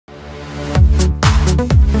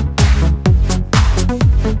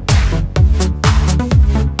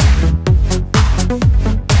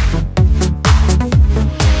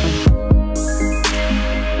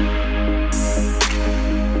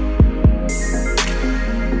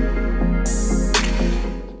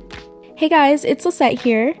Hey guys, it's Lisette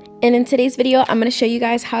here, and in today's video, I'm going to show you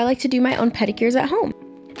guys how I like to do my own pedicures at home.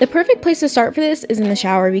 The perfect place to start for this is in the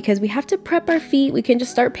shower because we have to prep our feet. We can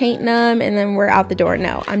just start painting them and then we're out the door.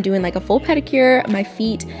 No, I'm doing like a full pedicure. My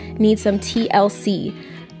feet need some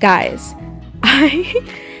TLC. Guys, I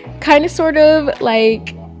kind of sort of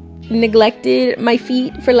like neglected my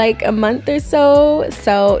feet for like a month or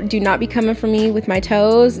so do not be coming for me with my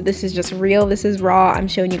toes. This is just real, this is raw. I'm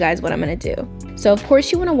showing you guys what I'm gonna do. So of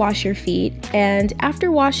course you want to wash your feet, and after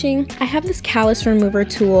washing I have this callus remover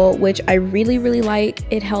tool which I really like.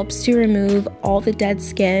 It helps to remove all the dead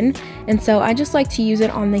skin, and so I just like to use it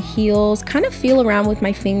on the heels, kind of feel around with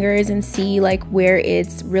my fingers and see like where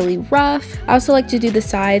it's really rough. I also like to do the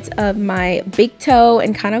sides of my big toe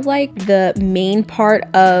and kind of like the main part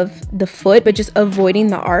of the foot, but just avoiding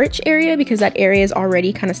the arch area because that area is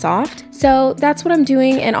already kind of soft. So that's what I'm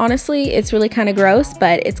doing, and honestly it's really kind of gross,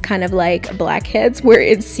 but it's kind of like blackheads where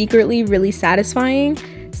it's secretly really satisfying.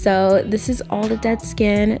 So this is all the dead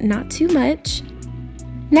skin, not too much.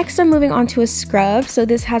 Next I'm moving on to a scrub. So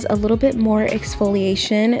this has a little bit more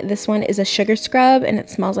exfoliation. This one is a sugar scrub and it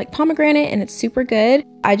smells like pomegranate and it's super good.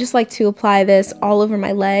 I just like to apply this all over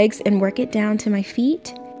my legs and work it down to my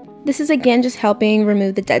feet. This is again just helping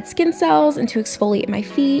remove the dead skin cells and to exfoliate my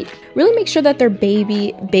feet. Really make sure that they're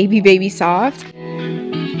baby soft.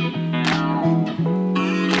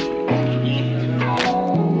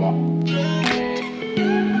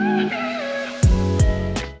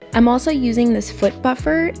 I'm also using this foot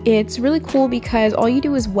buffer. It's really cool because all you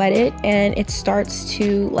do is wet it and it starts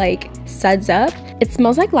to like suds up. It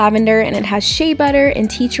smells like lavender and it has shea butter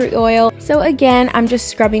and tea tree oil. So again, I'm just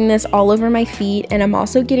scrubbing this all over my feet, and I'm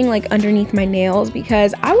also getting like underneath my nails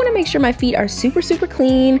because I want to make sure my feet are super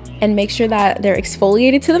clean and make sure that they're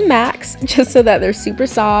exfoliated to the max just so that they're super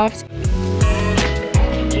soft.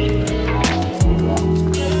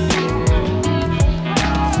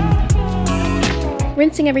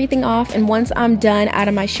 Rinsing everything off, and once I'm done out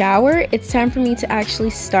of my shower, it's time for me to actually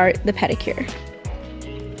start the pedicure.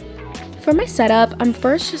 For my setup, I'm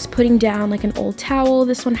first just putting down like an old towel.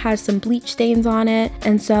 This one has some bleach stains on it,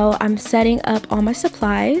 and so I'm setting up all my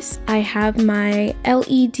supplies. I have my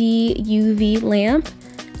LED UV lamp,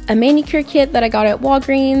 a manicure kit that I got at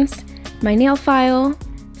Walgreens, my nail file,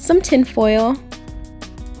 some tin foil,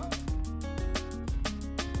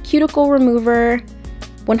 cuticle remover,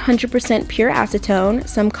 100% pure acetone,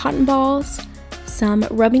 some cotton balls, some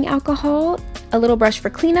rubbing alcohol, a little brush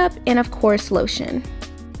for cleanup, and of course lotion.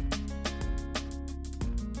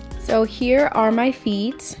 So here are my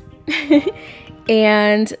feet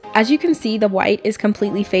and as you can see the white is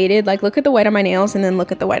completely faded. Like look at the white on my nails and then look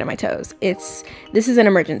at the white on my toes. This is an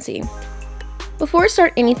emergency. Before I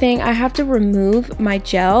start anything, I have to remove my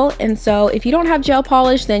gel, and so if you don't have gel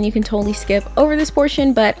polish then you can totally skip over this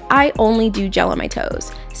portion, but I only do gel on my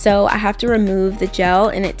toes. So I have to remove the gel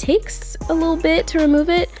and it takes a little bit to remove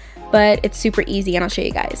it, but it's super easy and I'll show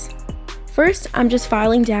you guys. First, I'm just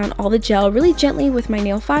filing down all the gel really gently with my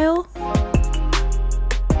nail file.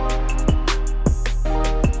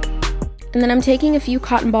 And then I'm taking a few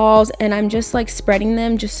cotton balls and I'm just like spreading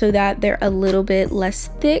them just so that they're a little bit less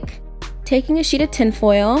thick. Taking a sheet of tin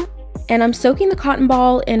foil, and I'm soaking the cotton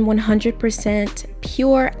ball in 100%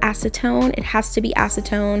 pure acetone. It has to be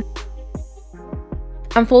acetone.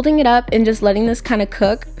 I'm folding it up and just letting this kind of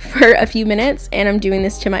cook for a few minutes, and I'm doing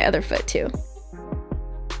this to my other foot too.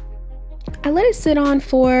 I let it sit on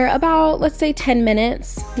for about, let's say 10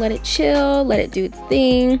 minutes. Let it chill, let it do its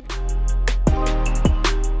thing.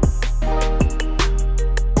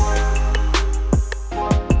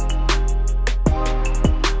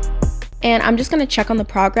 And I'm just going to check on the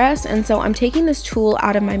progress, and so I'm taking this tool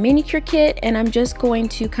out of my manicure kit and I'm just going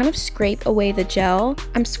to kind of scrape away the gel.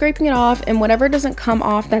 I'm scraping it off, and whatever doesn't come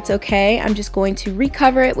off, that's okay. I'm just going to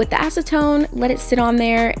recover it with the acetone, let it sit on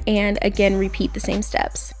there, and again repeat the same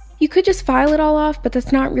steps. You could just file it all off, but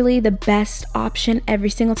that's not really the best option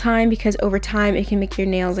every single time because over time it can make your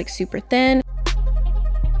nails like super thin.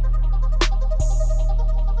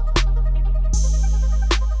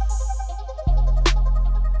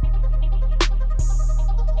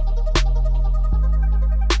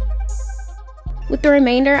 With the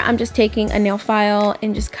remainder, I'm just taking a nail file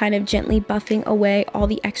and just kind of gently buffing away all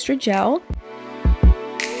the extra gel.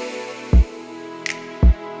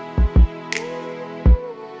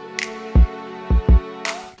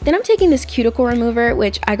 Then I'm taking this cuticle remover,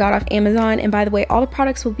 which I got off Amazon, and by the way, all the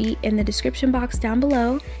products will be in the description box down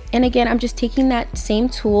below. And again, I'm just taking that same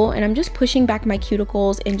tool and I'm just pushing back my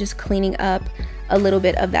cuticles and just cleaning up a little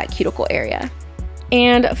bit of that cuticle area.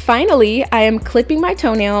 And finally, I am clipping my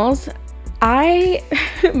toenails.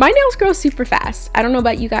 My nails grow super fast. I don't know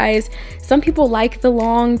about you guys. Some people like the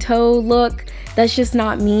long toe look. That's just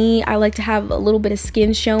not me. I like to have a little bit of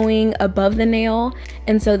skin showing above the nail.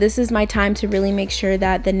 And so this is my time to really make sure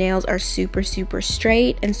that the nails are super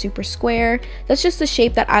straight and super square. That's just the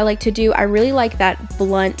shape that I like to do. I really like that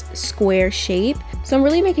blunt square shape. So I'm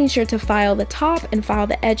really making sure to file the top and file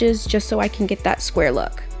the edges just so I can get that square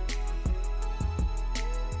look.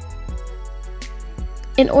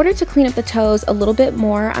 In order to clean up the toes a little bit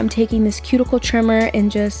more, I'm taking this cuticle trimmer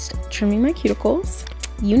and just trimming my cuticles.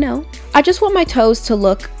 You know, I just want my toes to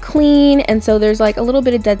look clean, and so there's like a little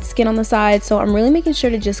bit of dead skin on the side, so I'm really making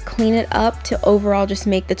sure to just clean it up to overall just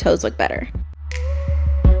make the toes look better.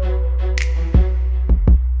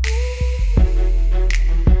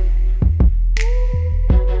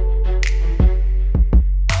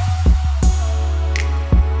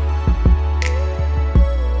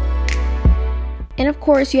 And of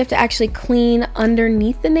course, you have to actually clean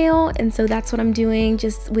underneath the nail, and so that's what I'm doing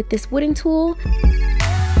just with this wooden tool.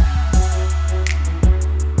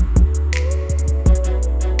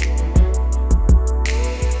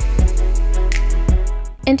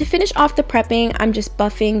 And to finish off the prepping, I'm just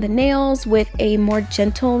buffing the nails with a more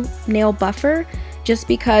gentle nail buffer, just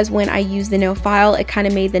because when I used the nail file, it kind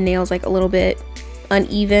of made the nails like a little bit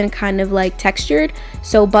uneven, kind of like textured.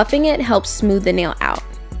 So buffing it helps smooth the nail out.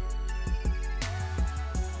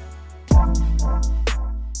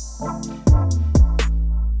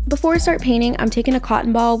 Before I start painting, I'm taking a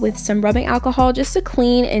cotton ball with some rubbing alcohol just to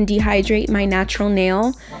clean and dehydrate my natural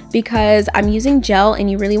nail, because I'm using gel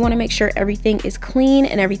and you really want to make sure everything is clean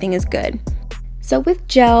and everything is good. So with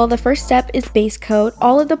gel, the first step is base coat.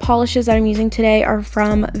 All of the polishes that I'm using today are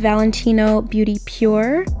from Valentino Beauty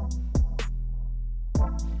Pure.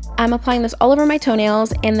 I'm applying this all over my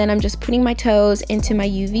toenails, and then I'm just putting my toes into my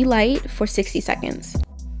UV light for 60 seconds.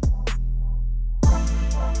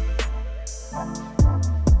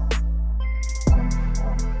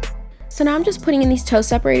 So now I'm just putting in these toe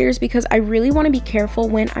separators because I really want to be careful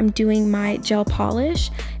when I'm doing my gel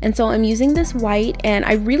polish. And so I'm using this white, and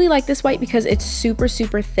I really like this white because it's super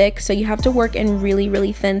thick, so you have to work in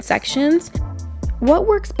really thin sections. What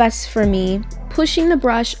works best for me, pushing the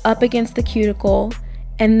brush up against the cuticle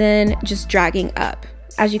and then just dragging up.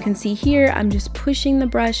 As you can see here, I'm just pushing the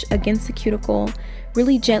brush against the cuticle,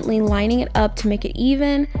 really gently lining it up to make it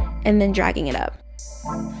even, and then dragging it up.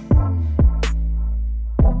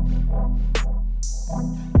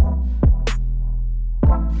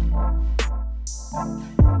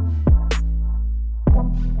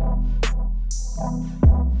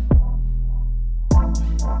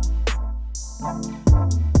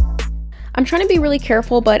 I'm trying to be really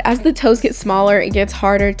careful, but as the toes get smaller, it gets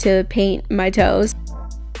harder to paint my toes.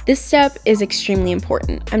 This step is extremely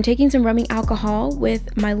important. I'm taking some rubbing alcohol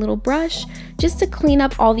with my little brush just to clean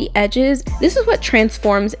up all the edges. This is what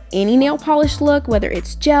transforms any nail polish look, whether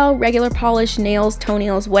it's gel, regular polish, nails,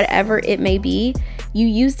 toenails, whatever it may be. You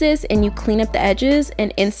use this and you clean up the edges,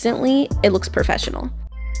 and instantly it looks professional.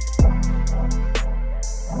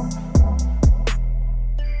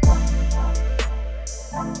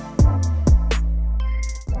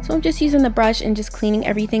 So I'm just using the brush and just cleaning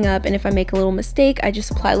everything up, and if I make a little mistake, I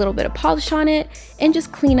just apply a little bit of polish on it and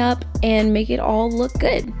just clean up and make it all look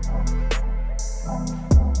good.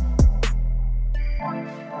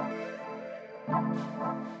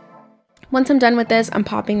 Once I'm done with this, I'm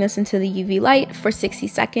popping this into the UV light for 60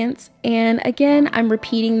 seconds, and again, I'm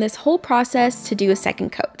repeating this whole process to do a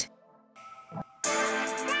second coat.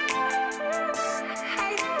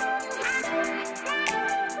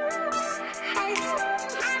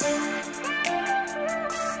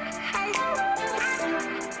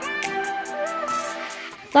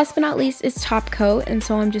 Last but not least is top coat, and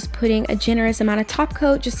so I'm just putting a generous amount of top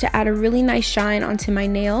coat just to add a really nice shine onto my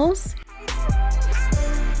nails.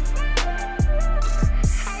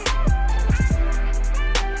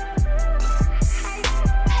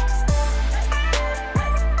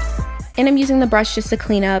 And I'm using the brush just to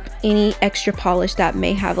clean up any extra polish that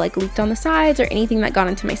may have like leaked on the sides or anything that got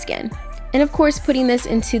into my skin. And of course, putting this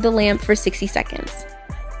into the lamp for 60 seconds.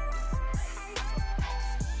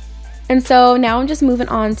 And so now I'm just moving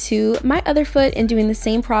on to my other foot and doing the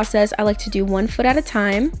same process. I like to do one foot at a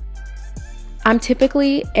time. I'm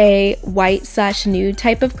typically a white/nude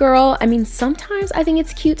type of girl. I mean, sometimes I think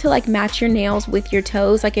it's cute to like match your nails with your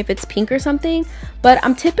toes, like if it's pink or something, but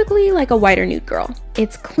I'm typically like a white or nude girl.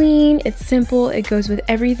 It's clean, it's simple, it goes with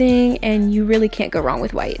everything, and you really can't go wrong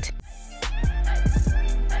with white.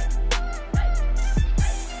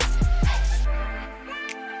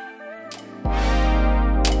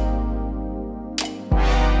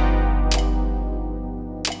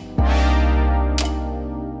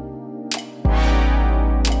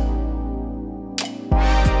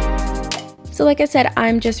 So like I said,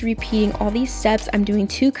 I'm just repeating all these steps. I'm doing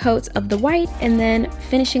 2 coats of the white and then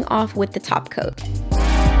finishing off with the top coat.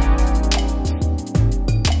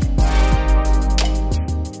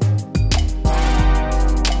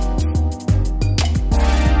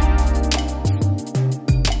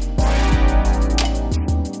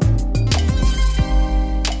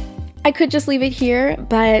 I could just leave it here,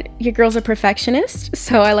 but your girl's a perfectionist,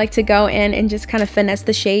 so I like to go in and just kind of finesse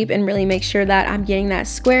the shape and really make sure that I'm getting that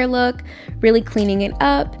square look, really cleaning it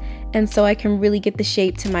up, and so I can really get the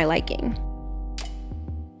shape to my liking.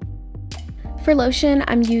 For lotion,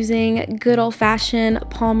 I'm using good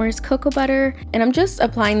old-fashioned Palmer's cocoa butter, and I'm just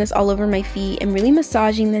applying this all over my feet and really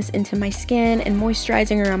massaging this into my skin and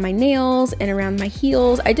moisturizing around my nails and around my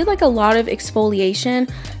heels. I did like a lot of exfoliation,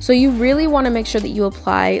 so you really want to make sure that you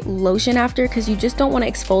apply lotion after, because you just don't want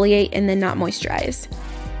to exfoliate and then not moisturize.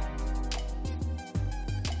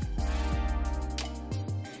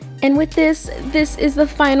 And with this is the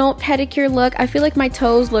final pedicure look. I feel like my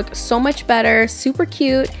toes look so much better, super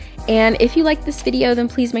cute. And if you like this video, then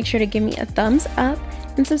please make sure to give me a thumbs up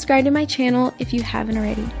and subscribe to my channel if you haven't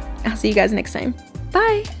already. I'll see you guys next time.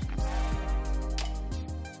 Bye!